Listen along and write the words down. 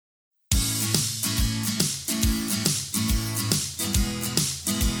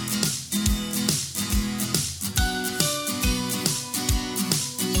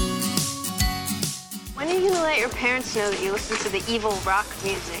your parents know that you listen to the evil rock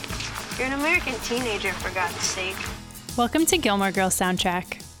music. You're an American teenager, for God's sake. Welcome to Gilmore Girls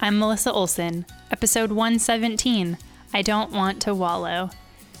Soundtrack. I'm Melissa Olson, episode 117, I Don't Want to Wallow.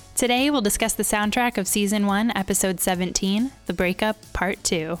 Today we'll discuss the soundtrack of season 1, episode 17, The Breakup, part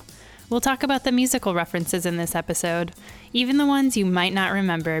 2. We'll talk about the musical references in this episode, even the ones you might not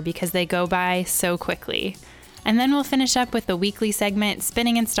remember because they go by so quickly. And then we'll finish up with the weekly segment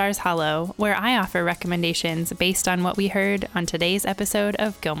Spinning in Stars Hollow, where I offer recommendations based on what we heard on today's episode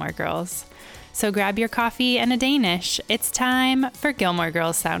of Gilmore Girls. So grab your coffee and a Danish. It's time for Gilmore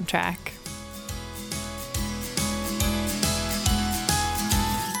Girls Soundtrack.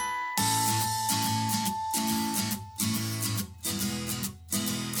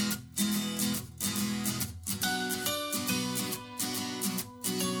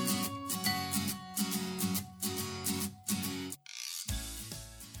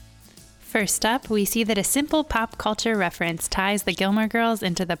 First up, we see that a simple pop culture reference ties the Gilmore Girls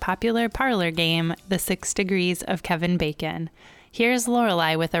into the popular parlor game, The 6 Degrees of Kevin Bacon. Here's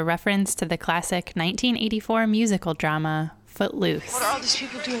Lorelai with a reference to the classic 1984 musical drama, Footloose. What are all these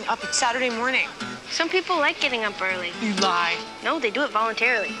people doing up at Saturday morning? Some people like getting up early. You lie. No, they do it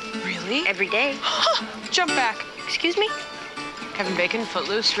voluntarily. Really? Every day. Jump back. Excuse me? Kevin Bacon,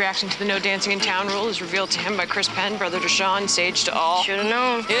 Footloose, reaction to the no dancing in town rule is revealed to him by Chris Penn, brother to Sean, sage to all. Should've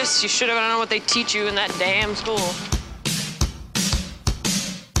known. Yes, you should have. I don't know what they teach you in that damn school.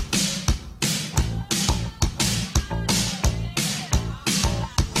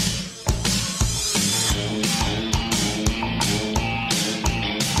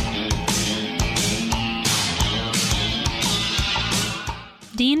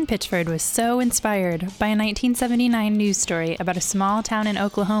 Dean Pitchford was so inspired by a 1979 news story about a small town in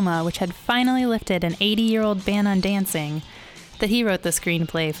Oklahoma which had finally lifted an 80-year-old ban on dancing that he wrote the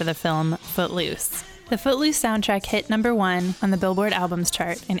screenplay for the film Footloose. The Footloose soundtrack hit number 1 on the Billboard Albums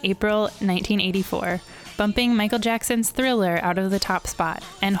chart in April 1984, bumping Michael Jackson's Thriller out of the top spot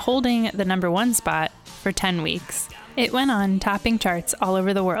and holding the number 1 spot for 10 weeks. It went on topping charts all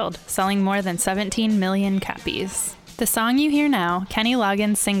over the world, selling more than 17 million copies. The song you hear now, Kenny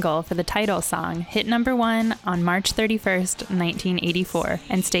Loggins' single for the title song, hit number 1 on March 31st, 1984,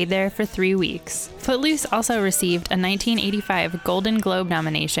 and stayed there for 3 weeks. Footloose also received a 1985 Golden Globe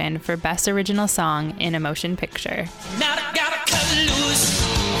nomination for Best Original Song in a Motion Picture. Now I gotta cut loose,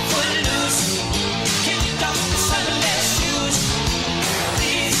 footloose, kick off the Sunday shoes.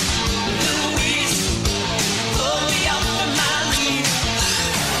 Please, Louise, pull me off of my lead.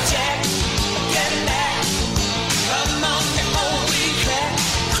 Jack, get back. Come on before we crack.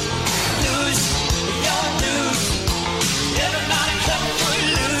 Lose, you're loose. Everybody come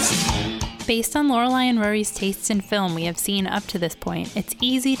loose. Based on Lorelai and Rory's tastes in film we have seen up to this point, it's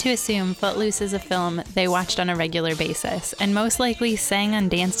easy to assume Footloose is a film they watched on a regular basis, and most likely sang and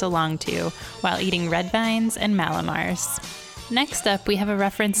danced along to while eating red vines and Malamars. Next up, we have a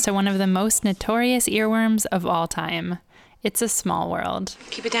reference to one of the most notorious earworms of all time. It's a Small World.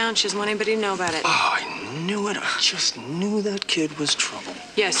 Keep it down. She doesn't want anybody to know about it. Oh, I knew it. I just knew that kid was trouble.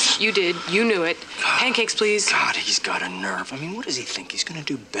 Yes, you did. You knew it. Pancakes, please. God, he's got a nerve. I mean, what does he think? He's gonna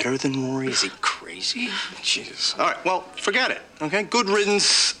do better than Rory? Is he crazy? Jesus. All right, well, forget it, okay? Good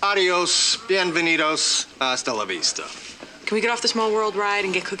riddance, adios, bienvenidos, hasta la vista. Can we get off the small world ride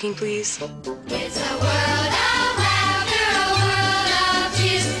and get cooking, please? It's a world of laughter, a world of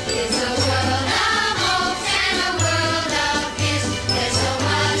tears. It's a world of hopes and a world of fears. There's so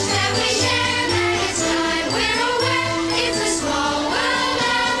much that we share that it's time we're aware. It's a small world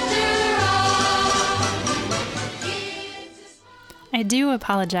after all. I do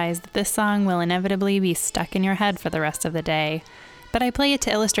apologize that this song will inevitably be stuck in your head for the rest of the day, but I play it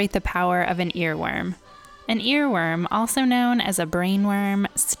to illustrate the power of an earworm. An earworm, also known as a brainworm,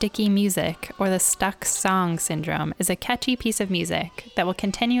 sticky music, or the stuck song syndrome, is a catchy piece of music that will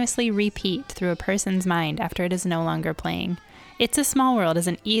continuously repeat through a person's mind after it is no longer playing. It's a Small World is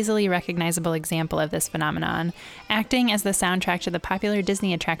an easily recognizable example of this phenomenon, acting as the soundtrack to the popular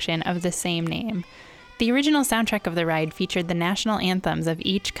Disney attraction of the same name. The original soundtrack of the ride featured the national anthems of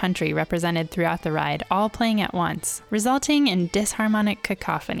each country represented throughout the ride, all playing at once, resulting in disharmonic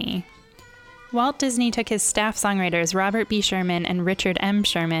cacophony. Walt Disney took his staff songwriters Robert B. Sherman and Richard M.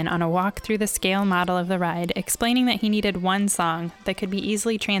 Sherman on a walk through the scale model of the ride, explaining that he needed one song that could be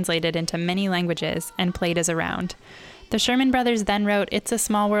easily translated into many languages and played as a round. The Sherman brothers then wrote It's a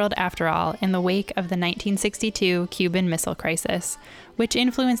Small World After All in the wake of the 1962 Cuban Missile Crisis, which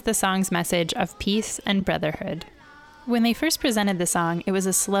influenced the song's message of peace and brotherhood. When they first presented the song, it was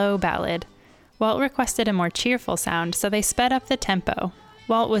a slow ballad. Walt requested a more cheerful sound, so they sped up the tempo.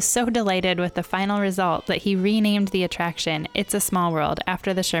 Walt was so delighted with the final result that he renamed the attraction It's a Small World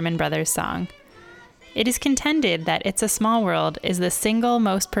after the Sherman Brothers song. It is contended that It's a Small World is the single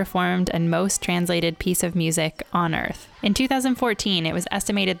most performed and most translated piece of music on Earth. In 2014, it was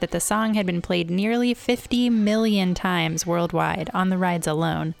estimated that the song had been played nearly 50 million times worldwide on the rides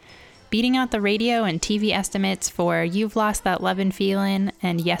alone, beating out the radio and TV estimates for You've Lost That Lovin' Feelin'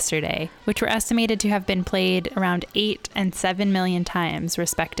 and Yesterday, which were estimated to have been played around 8 and 7 million times,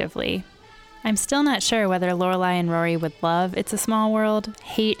 respectively. I'm still not sure whether Lorelai and Rory would love It's a Small World,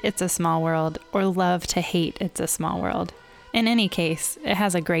 hate It's a Small World, or love to hate It's a Small World. In any case, it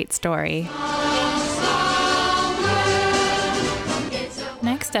has a great story.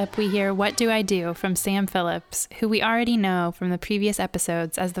 Next up, we hear What Do I Do from Sam Phillips, who we already know from the previous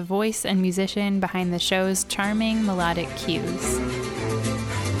episodes as the voice and musician behind the show's charming melodic cues.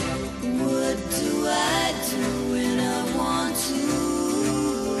 What do I do when I want to?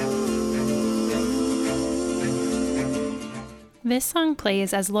 This song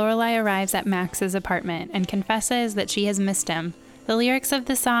plays as Lorelai arrives at Max's apartment and confesses that she has missed him. The lyrics of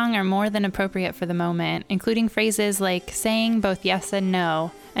the song are more than appropriate for the moment, including phrases like saying both yes and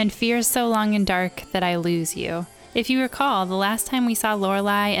no, and fears so long and dark that I lose you. If you recall, the last time we saw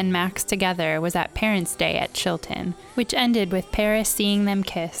Lorelai and Max together was at Parents' Day at Chilton, which ended with Paris seeing them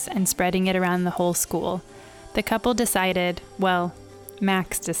kiss and spreading it around the whole school. The couple decided, well,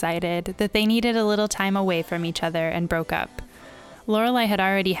 Max decided, that they needed a little time away from each other and broke up. Lorelai had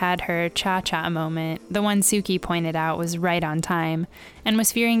already had her cha-cha moment, the one Suki pointed out was right on time, and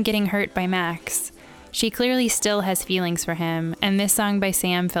was fearing getting hurt by Max. She clearly still has feelings for him, and this song by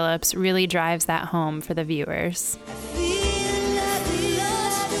Sam Phillips really drives that home for the viewers.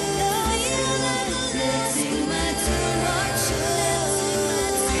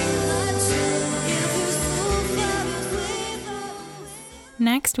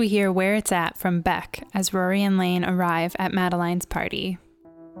 Next, we hear Where It's At from Beck as Rory and Lane arrive at Madeline's party.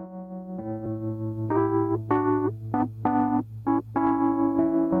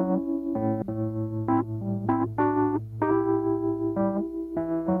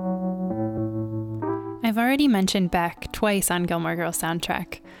 I've already mentioned Beck twice on Gilmore Girls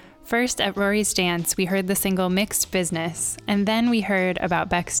soundtrack. First, at Rory's dance, we heard the single Mixed Business, and then we heard about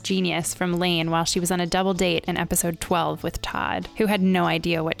Beck's genius from Lane while she was on a double date in episode 12 with Todd, who had no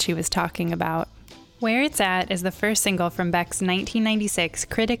idea what she was talking about. Where It's At is the first single from Beck's 1996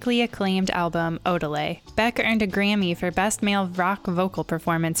 critically acclaimed album, Odelay. Beck earned a Grammy for Best Male Rock Vocal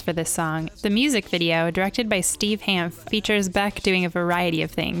Performance for this song. The music video, directed by Steve Hanf, features Beck doing a variety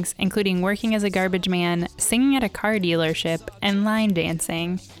of things, including working as a garbage man, singing at a car dealership, and line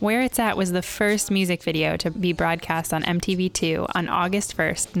dancing. Where It's At was the first music video to be broadcast on MTV2 on August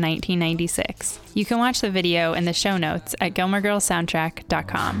 1st, 1996. You can watch the video in the show notes at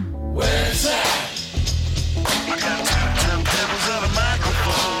GilmoreGirlsSoundtrack.com. Where it's at? I got turntables and a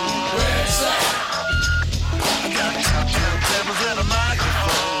microphone. Where it's at? I got turntables and a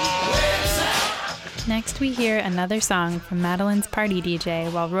microphone. Where it's at? Next, we hear another song from Madeline's party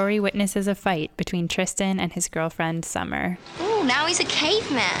DJ while Rory witnesses a fight between Tristan and his girlfriend, Summer. Ooh, now he's a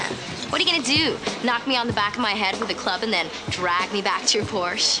caveman. What are you gonna do? Knock me on the back of my head with a club and then drag me back to your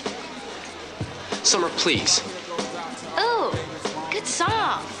Porsche? Summer, please. Ooh, good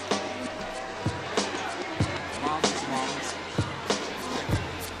song.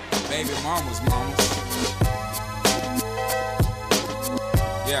 Baby mama's mama.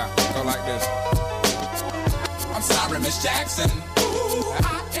 Yeah, go like this. I'm sorry, Miss Jackson. Ooh, I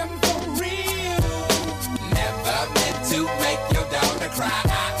am for real. Never meant to make your daughter cry. I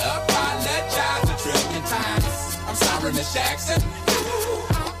apologize a trillion times. I'm sorry, Miss Jackson. Ooh,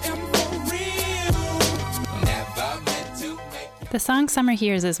 I am for real. Never meant to make. The song Summer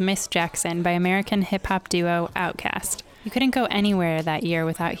hears is Miss Jackson by American hip-hop duo Outkast. You couldn't go anywhere that year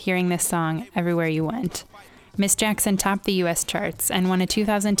without hearing this song everywhere you went. Miss Jackson topped the U.S. charts and won a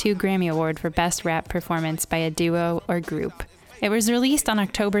 2002 Grammy Award for Best Rap Performance by a Duo or Group. It was released on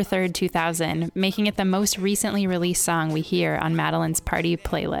October 3rd, 2000, making it the most recently released song we hear on Madeline's party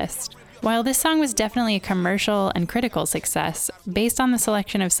playlist. While this song was definitely a commercial and critical success, based on the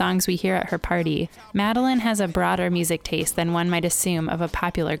selection of songs we hear at her party, Madeline has a broader music taste than one might assume of a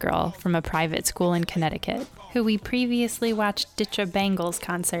popular girl from a private school in Connecticut, who we previously watched ditch a Bangles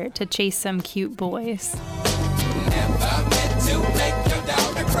concert to chase some cute boys. Never meant to make your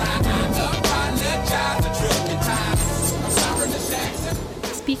daughter cry. I apologize a trillion times. I'm sorry, Miss Jackson.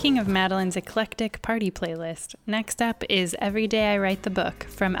 Speaking of Madeline's eclectic party playlist, next up is Every Day I Write the Book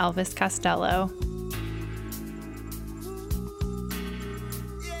from Elvis Costello.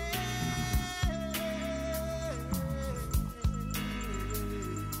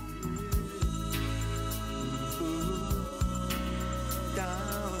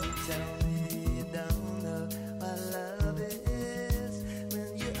 Tell me you don't know what love is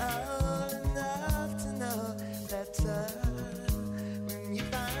when you're old enough to know better. When you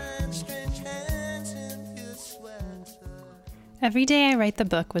find strange hands in your sweater. Every Day I Write the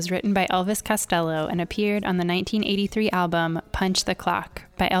Book was written by Elvis Costello and appeared on the 1983 album Punch the Clock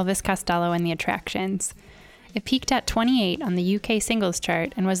by Elvis Costello and the Attractions. It peaked at 28 on the UK singles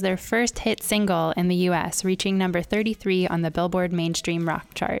chart and was their first hit single in the US, reaching number 33 on the Billboard Mainstream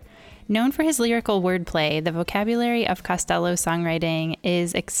Rock chart. Known for his lyrical wordplay, the vocabulary of Costello's songwriting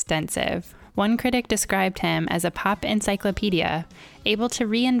is extensive. One critic described him as a pop encyclopedia, able to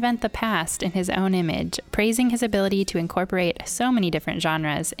reinvent the past in his own image, praising his ability to incorporate so many different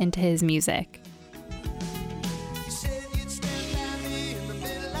genres into his music. You said you'd stand by me in the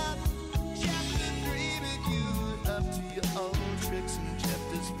middle of chapter 3, but you were up to your old tricks in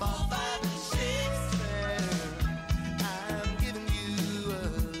chapters 4, 5, and 6. I'm giving you a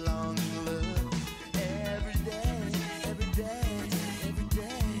long look every day, every day, every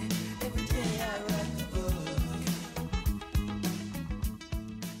day, every day I write the book.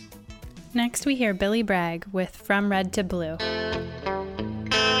 Next, we hear Billy Bragg with From Red to Blue.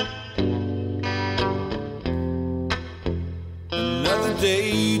 Another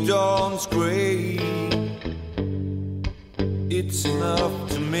day dawns gray. It's enough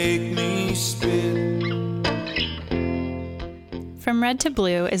to make me spit. From Red to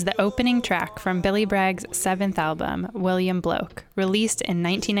Blue is the opening track from Billy Bragg's seventh album, William Bloke, released in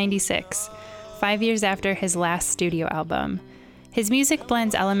 1996, 5 years after his last studio album. His music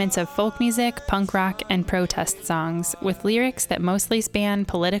blends elements of folk music, punk rock, and protest songs, with lyrics that mostly span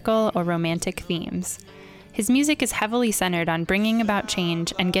political or romantic themes. His music is heavily centered on bringing about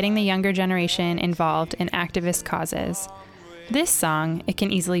change and getting the younger generation involved in activist causes. This song, it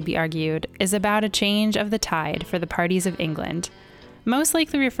can easily be argued, is about a change of the tide for the parties of England, most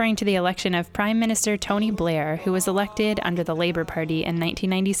likely referring to the election of Prime Minister Tony Blair, who was elected under the Labour Party in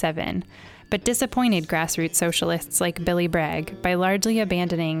 1997, but disappointed grassroots socialists like Billy Bragg by largely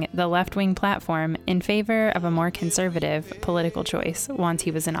abandoning the left-wing platform in favor of a more conservative political choice once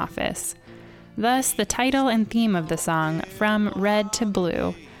he was in office. Thus, the title and theme of the song, From Red to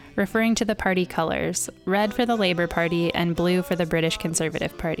Blue, referring to the party colors, red for the Labour Party and blue for the British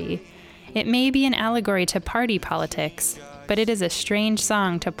Conservative Party. It may be an allegory to party politics, but it is a strange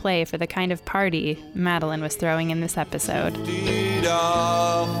song to play for the kind of party Madeline was throwing in this episode. Lead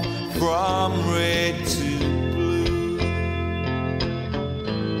off from red to blue.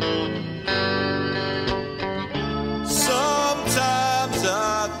 Sometimes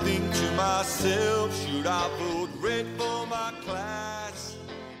I think to myself, should I vote red for my class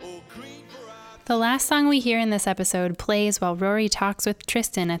or green for our... The last song we hear in this episode plays while Rory talks with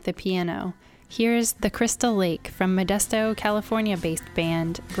Tristan at the piano. Here's The Crystal Lake from Modesto, California-based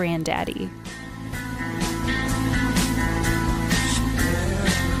band Granddaddy.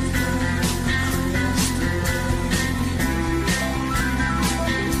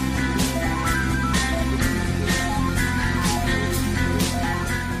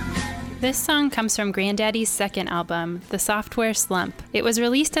 This song comes from Granddaddy's second album, The Software Slump. It was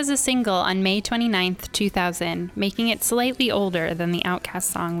released as a single on May 29, 2000, making it slightly older than the Outkast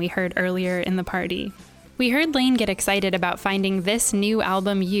song we heard earlier in the party. We heard Lane get excited about finding this new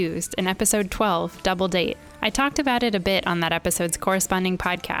album used in episode 12, Double Date. I talked about it a bit on that episode's corresponding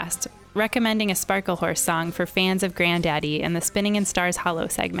podcast, recommending a Sparkle Horse song for fans of Granddaddy in the Spinning in Stars Hollow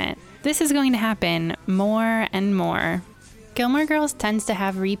segment. This is going to happen more and more. Gilmore Girls tends to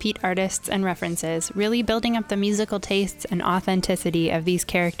have repeat artists and references, really building up the musical tastes and authenticity of these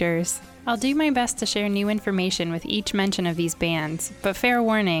characters. I'll do my best to share new information with each mention of these bands, but fair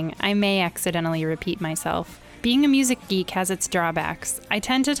warning, I may accidentally repeat myself. Being a music geek has its drawbacks. I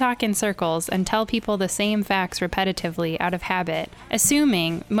tend to talk in circles and tell people the same facts repetitively out of habit,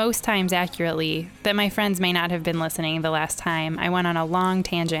 assuming, most times accurately, that my friends may not have been listening the last time I went on a long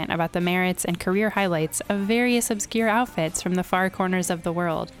tangent about the merits and career highlights of various obscure outfits from the far corners of the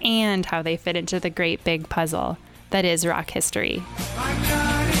world, and how they fit into the great big puzzle that is rock history.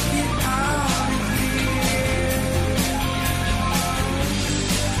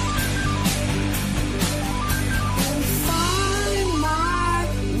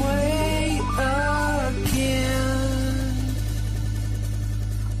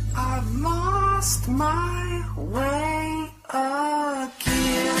 My way again.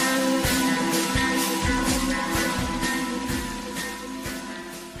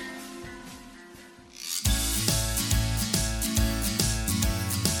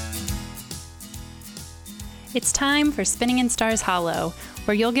 It's time for Spinning in Stars Hollow,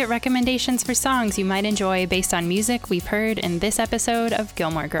 where you'll get recommendations for songs you might enjoy based on music we've heard in this episode of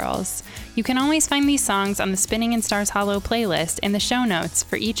Gilmore Girls. You can always find these songs on the Spinning in Stars Hollow playlist in the show notes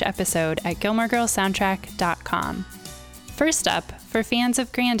for each episode at GilmoreGirlsSoundtrack.com. First up, for fans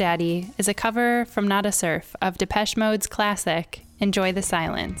of Granddaddy, is a cover from Not a Surf of Depeche Mode's classic, Enjoy the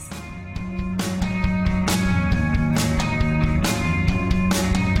Silence.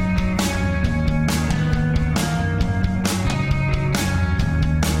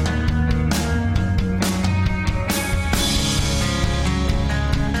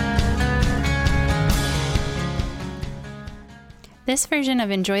 This version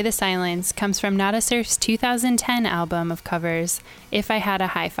of Enjoy the Silence comes from Not a Surf's 2010 album of covers, If I Had a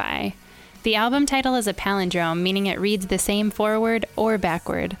Hi-Fi. The album title is a palindrome, meaning it reads the same forward or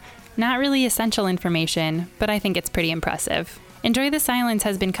backward. Not really essential information, but I think it's pretty impressive. Enjoy the Silence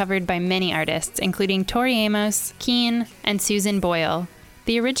has been covered by many artists, including Tori Amos, Keane, and Susan Boyle.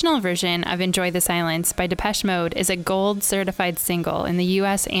 The original version of Enjoy the Silence by Depeche Mode is a gold certified single in the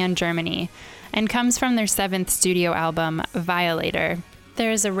US and Germany, and comes from their 7th studio album, Violator.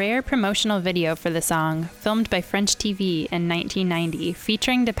 There is a rare promotional video for the song, filmed by French TV in 1990,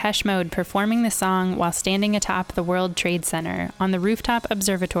 featuring Depeche Mode performing the song while standing atop the World Trade Center on the rooftop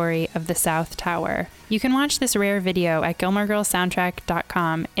observatory of the South Tower. You can watch this rare video at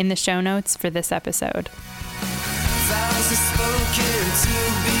GilmoreGirlsSoundtrack.com in the show notes for this episode. Vows are spoken to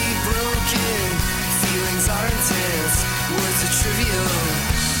be broken. Feelings are intense, words are trivial.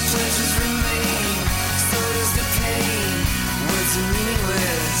 Pleasures remain, so does the pain. Words are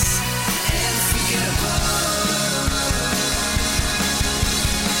meaningless and forgettable.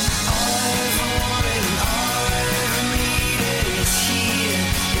 All I ever wanted and all I ever needed is here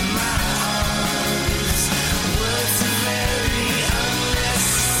in my arms. Words are very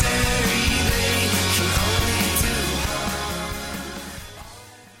unnecessary, they can only do harm.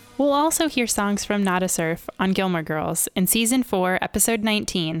 We'll also hear songs from Not a Surf on Gilmore Girls in Season 4, Episode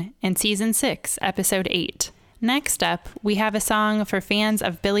 19, and Season 6, Episode 8. Next up, we have a song for fans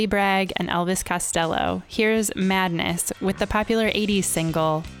of Billy Bragg and Elvis Costello. Here's Madness with the popular 80s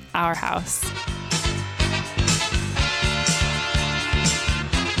single, Our House.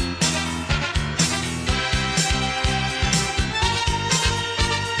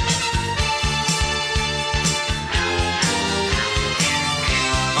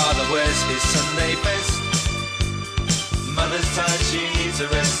 Father wears his Sunday best. Mother's tired, she needs a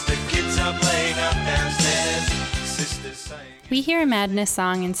rest. The kids are playing up downstairs. Sister's saying... We hear a Madness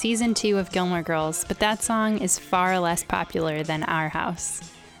song in Season 2 of Gilmore Girls, but that song is far less popular than Our House.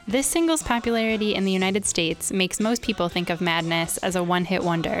 This single's popularity in the United States makes most people think of Madness as a one-hit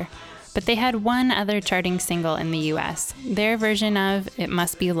wonder, but they had one other charting single in the US, their version of It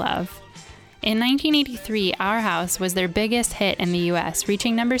Must Be Love. In 1983, Our House was their biggest hit in the US,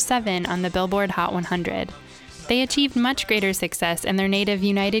 reaching number 7 on the Billboard Hot 100. They achieved much greater success in their native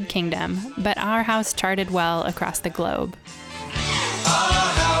United Kingdom, but Our House charted well across the globe.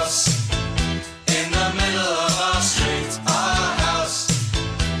 Our house in the middle of our street. Our house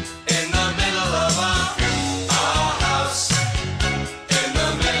in the middle of our house in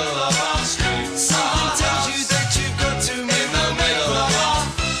the middle of our street. Something tells you that you've got to move in the middle of our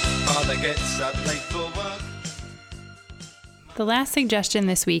father gets up late for work. The last suggestion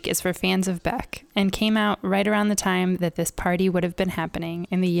this week is for fans of Beck, and came out right around the time that this party would have been happening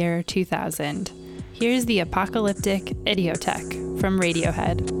in the year 2000. Here's the apocalyptic Idiotech from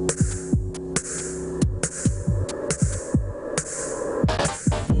Radiohead.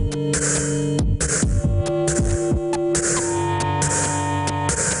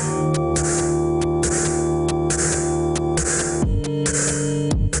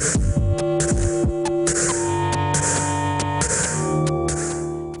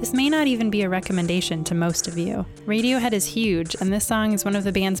 This may not even be a recommendation to most of you. Radiohead is huge, and this song is one of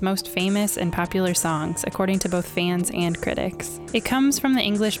the band's most famous and popular songs, according to both fans and critics. It comes from the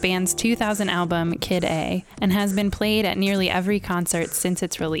English band's 2000 album, Kid A, and has been played at nearly every concert since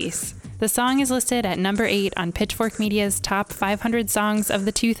its release. The song is listed at number 8 on Pitchfork Media's top 500 songs of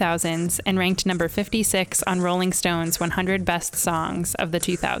the 2000s and ranked number 56 on Rolling Stone's 100 best songs of the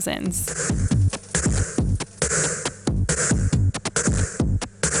 2000s.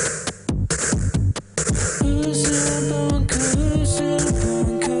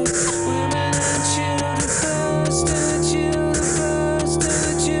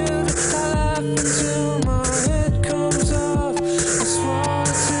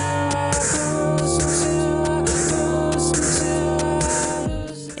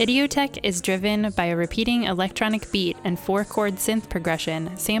 Idiotech is driven by a repeating electronic beat and 4-chord synth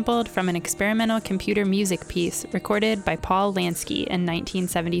progression sampled from an experimental computer music piece recorded by Paul Lansky in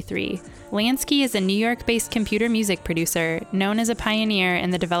 1973. Lansky is a New York-based computer music producer known as a pioneer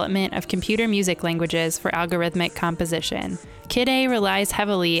in the development of computer music languages for algorithmic composition. Kid A relies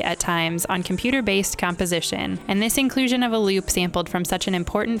heavily at times on computer-based composition, and this inclusion of a loop sampled from such an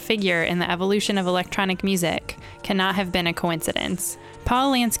important figure in the evolution of electronic music cannot have been a coincidence.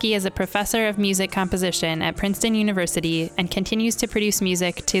 Paul Lansky is a professor of music composition at Princeton University and continues to produce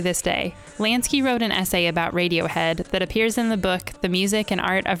music to this day. Lansky wrote an essay about Radiohead that appears in the book The Music and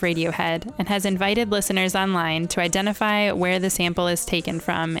Art of Radiohead and has invited listeners online to identify where the sample is taken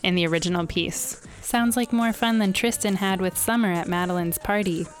from in the original piece. Sounds like more fun than Tristan had with Summer at Madeline's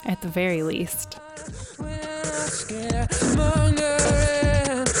party, at the very least.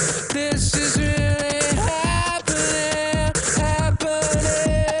 This is really happening,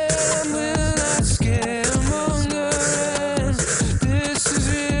 we're not scaremongering. This is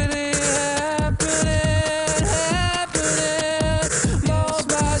really happening.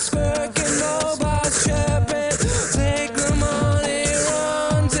 Nobody's working, nobody's chirping. Take the money,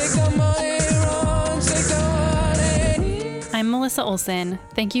 run, take the money, run, take the money. I'm Melissa Olson.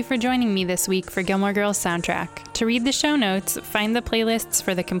 Thank you for joining me this week for Gilmore Girls Soundtrack. To read the show notes, find the playlists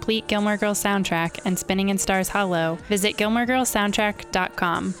for the complete Gilmore Girls soundtrack and Spinning in Stars Hollow, visit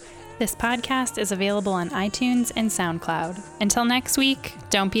GilmoreGirlsSoundtrack.com. This podcast is available on iTunes and SoundCloud. Until next week,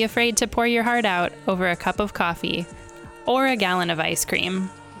 don't be afraid to pour your heart out over a cup of coffee or a gallon of ice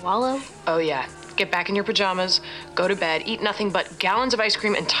cream. Wallow? Oh, yeah. Get back in your pajamas, go to bed, eat nothing but gallons of ice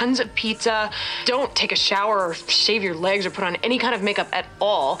cream and tons of pizza. Don't take a shower or shave your legs or put on any kind of makeup at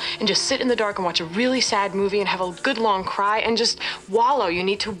all, and just sit in the dark and watch a really sad movie and have a good long cry and just wallow. You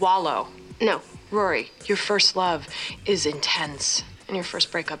need to wallow. No. Rory, your first love is intense, and your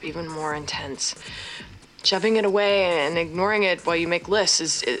first breakup even more intense. Shoving it away and ignoring it while you make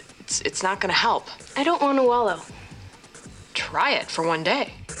lists it's not gonna help. I don't want to wallow. Try it for one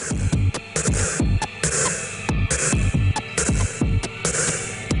day.